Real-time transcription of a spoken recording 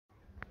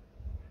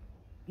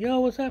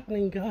Yo, what's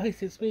happening,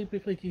 guys? It's me,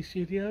 Big Leaky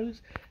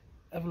Studios.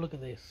 Have a look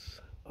at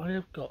this. I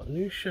have got a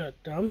new shirt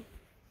done.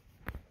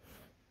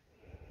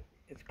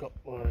 It's got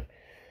my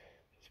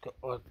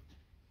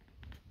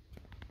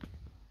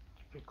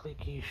Big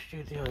Leaky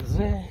Studios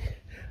there.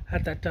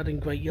 Had that done in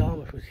Great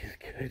Yarmouth, which is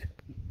good.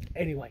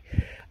 Anyway,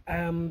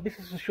 this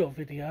is a short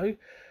video.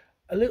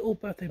 A little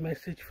birthday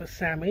message for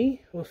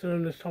Sammy, also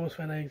known as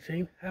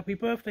Thomasfan18. Happy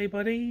birthday,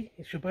 buddy!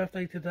 It's your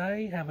birthday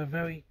today.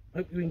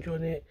 Hope you're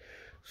enjoying it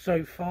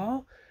so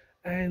far,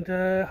 and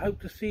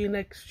hope to see you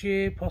next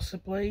year,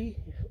 possibly.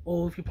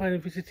 Or if you're planning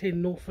on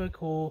visiting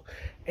Norfolk or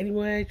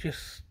anywhere,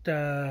 just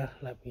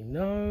let me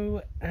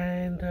know,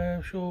 and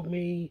I'm sure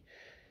me,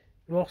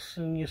 Ross,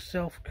 and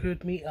yourself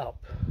could meet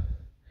up.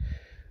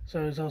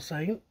 So as I was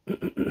saying,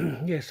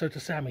 yeah. So to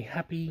Sammy,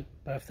 happy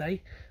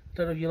birthday. I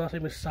don't know if your last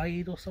name is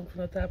Saeed or something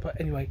like that, but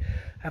anyway,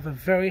 have a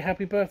very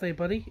happy birthday,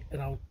 buddy,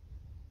 and I'll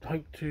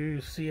hope to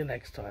see you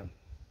next time.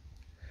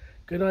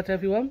 Good night,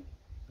 everyone,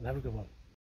 and have a good one.